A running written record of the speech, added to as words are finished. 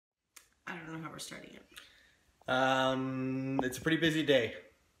how we're starting it. It's a pretty busy day.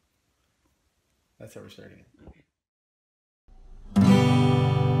 That's how we're starting it. Okay.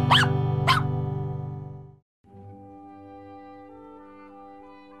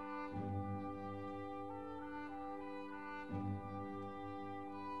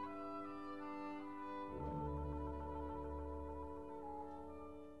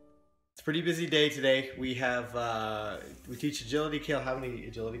 It's a pretty busy day today. We have, we teach agility. Kayl, how many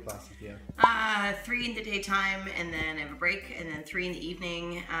agility classes do you have? 3 in the daytime, and then I have a break, and then 3 in the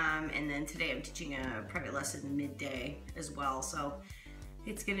evening, and then today I'm teaching a private lesson midday as well. So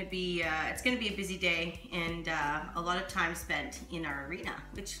it's gonna be a busy day, and a lot of time spent in our arena,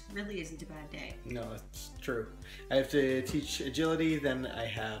 which really isn't a bad day. No, it's true. I have to teach agility, then I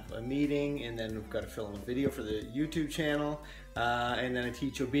have a meeting, and then we've got to film a video for the YouTube channel, and then I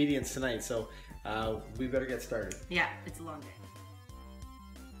teach obedience tonight. So we better get started. Yeah, it's a long day.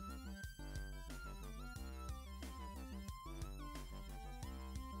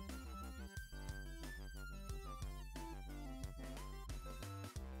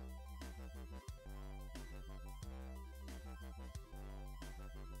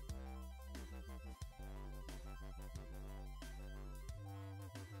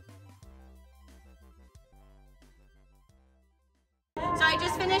 So I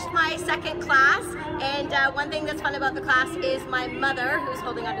just finished my second class, and one thing that's fun about the class is my mother, who's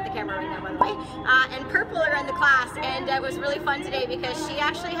holding onto the camera right now, by the way, and Purple are in the class, and it was really fun today because she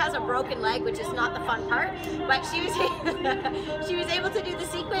actually has a broken leg, which is not the fun part, but she was she was able to do the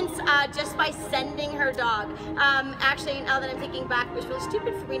sequence just by sending her dog. Actually, now that I'm thinking back, it was really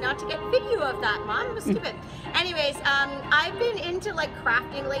stupid for me not to get video of that, Mom. It was stupid. Anyways, I've been into like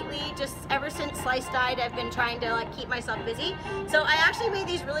crafting lately. Just ever since Slice died, I've been trying to like keep myself busy. So I actually made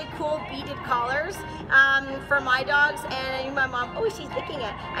these really cool beaded collars for my dogs, and I knew my mom, oh, she's licking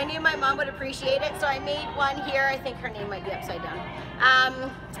it. I knew my mom would appreciate it, so I made one here. I think her name might be upside down.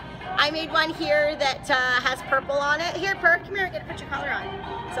 I made one here that has Purple on it. Here, Purr, come here, get to put your collar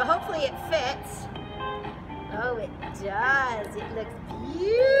on. So hopefully it fits. Oh, it does. It looks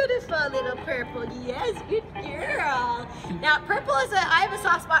beautiful, little Purple. Yes, good girl. Now, Purple is I have a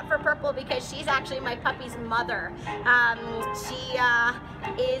soft spot for Purple because she's actually my puppy's mother. She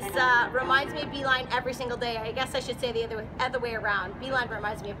reminds me of Beeline every single day. I guess I should say the other way around. Beeline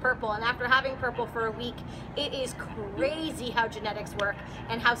reminds me of Purple, and after having Purple for a week, it is crazy how genetics work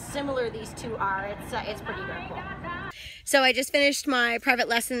and how similar these two are. It's pretty darn cool. So I just finished my private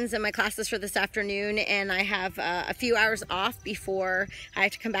lessons and my classes for this afternoon, and I have a few hours off before I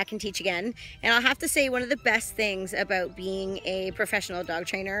have to come back and teach again. And I'll have to say, one of the best things about being a professional dog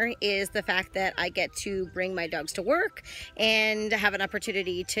trainer is the fact that I get to bring my dogs to work and have an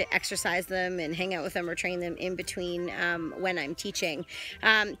opportunity to exercise them and hang out with them or train them in between when I'm teaching.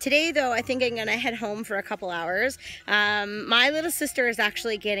 Today though, I think I'm gonna head home for a couple hours. My little sister is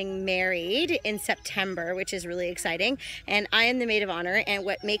actually getting married in September, which is really exciting. And I am the maid of honor, and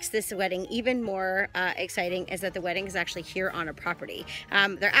what makes this wedding even more exciting is that the wedding is actually here on a property.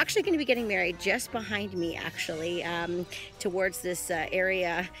 They're actually going to be getting married just behind me, actually, towards this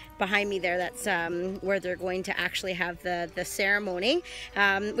area behind me there. That's where they're going to actually have the ceremony,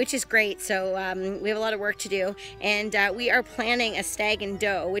 which is great. So we have a lot of work to do, and we are planning a stag and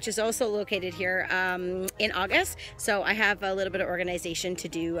doe, which is also located here in August. So I have a little bit of organization to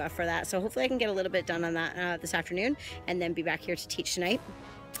do for that. So hopefully I can get a little bit done on that this afternoon, and then be back here to teach tonight.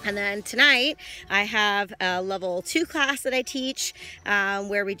 And then tonight I have a level 2 class that I teach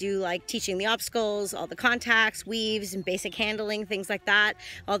where we do like teaching the obstacles, all the contacts, weaves, and basic handling, things like that.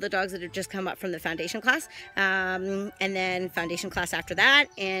 All the dogs that have just come up from the foundation class, and then foundation class after that.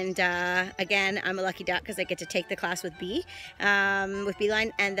 And again, I'm a lucky duck because I get to take the class with Beeline.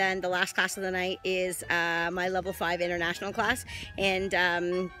 And then the last class of the night is my level 5 international class, and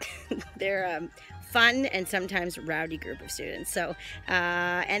they're fun and sometimes rowdy group of students. So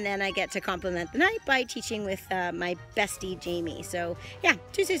and then I get to complement the night by teaching with my bestie Jamie. So yeah,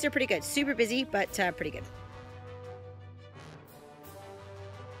 Tuesdays are pretty good. Super busy, but pretty good.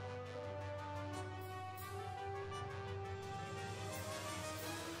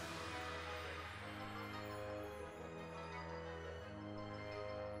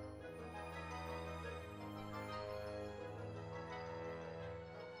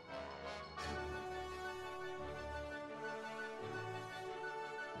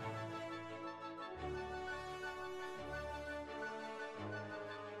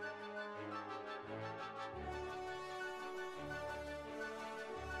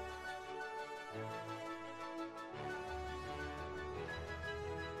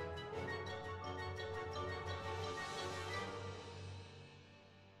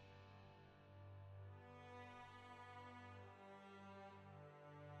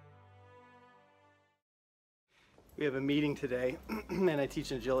 We have a meeting today, and I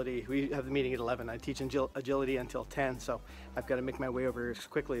teach agility. We have the meeting at 11. I teach agility until 10, so I've got to make my way over as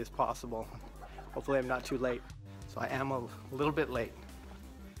quickly as possible. Hopefully I'm not too late. So I am a little bit late.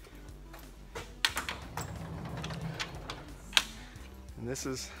 And this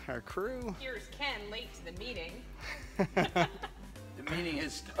is our crew. Here's Ken late to the meeting. The meeting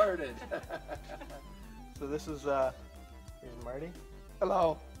has started. So this is here's Marty.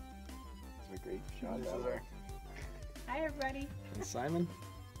 Hello. It's a great shot. This is our Hi, everybody. and Simon.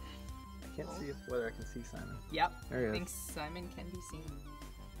 I can't see whether I can see Simon. Yep. There he I is. think Simon can be seen.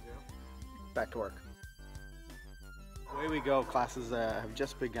 Back to work. Away we go. Classes have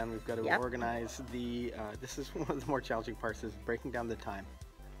just begun. We've got to organize the. This is one of the more challenging parts: is breaking down the time.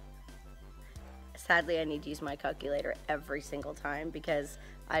 Sadly, I need to use my calculator every single time because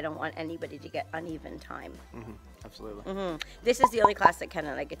I don't want anybody to get uneven time. Absolutely. This is the only class that Ken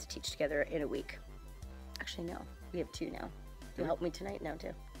and I get to teach together in a week. Actually, no, we have 2 now. You help me tonight now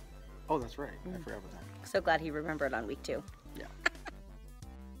too. Oh, that's right. I forgot about that. So glad he remembered on week 2. Yeah.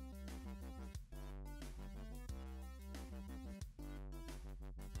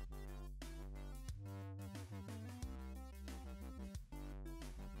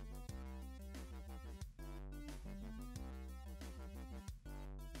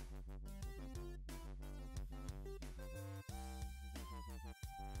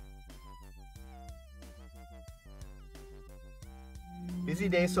 Busy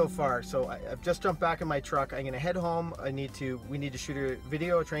day so far. So I've just jumped back in my truck. I'm gonna head home. We need to shoot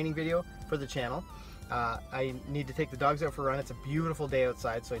a training video for the channel. I need to take the dogs out for a run. It's a beautiful day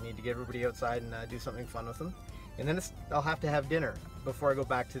outside, so I need to get everybody outside and do something fun with them. And then I'll have to have dinner before I go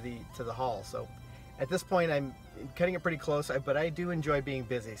back to the hall. So at this point, I'm cutting it pretty close. But I do enjoy being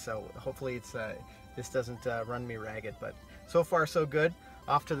busy. So hopefully this doesn't run me ragged. But so far so good.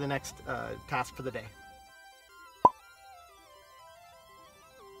 Off to the next task for the day.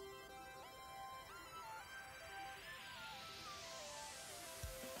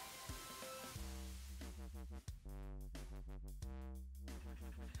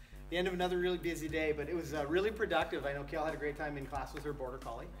 The end of another really busy day, but it was really productive. I know Kayl had a great time in class with her Border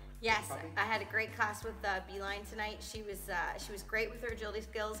Collie. Yes, I had a great class with Beeline tonight. She was great with her agility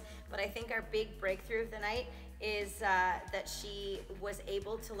skills, but I think our big breakthrough of the night is that she was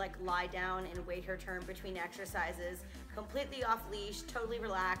able to like lie down and wait her turn between exercises, completely off leash, totally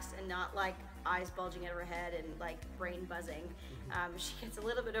relaxed, and not like eyes bulging out of her head and like brain buzzing. She gets a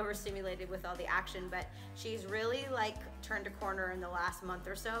little bit overstimulated with all the action, but she's really like turned a corner in the last month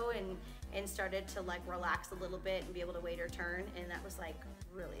or so and started to like relax a little bit and be able to wait her turn, and that was like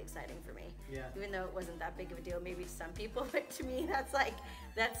really exciting for me. Yeah. Even though it wasn't that big of a deal maybe to some people, but to me that's like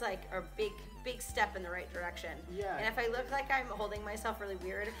a big step in the right direction. Yeah. And if I look like I'm holding myself really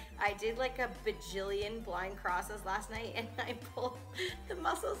weird, I did like a bajillion blind crosses last night and I pulled the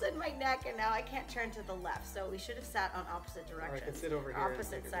muscles in my neck and now I can't turn to the left. So we should have sat on opposite directions. Or I could sit over here.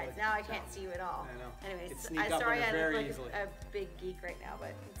 Opposite sides. Now I can't see you at all. I know. Anyways, I'm sorry I look like easily. a big geek right now,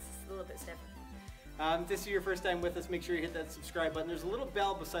 but it's a little bit stiff. If this is your first time with us, make sure you hit that subscribe button. There's a little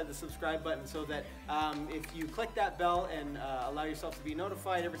bell beside the subscribe button so that if you click that bell and allow yourself to be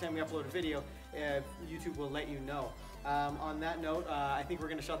notified every time we upload a video, YouTube will let you know. On that note, I think we're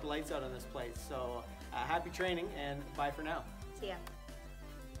going to shut the lights out on this place. So happy training and bye for now. See ya.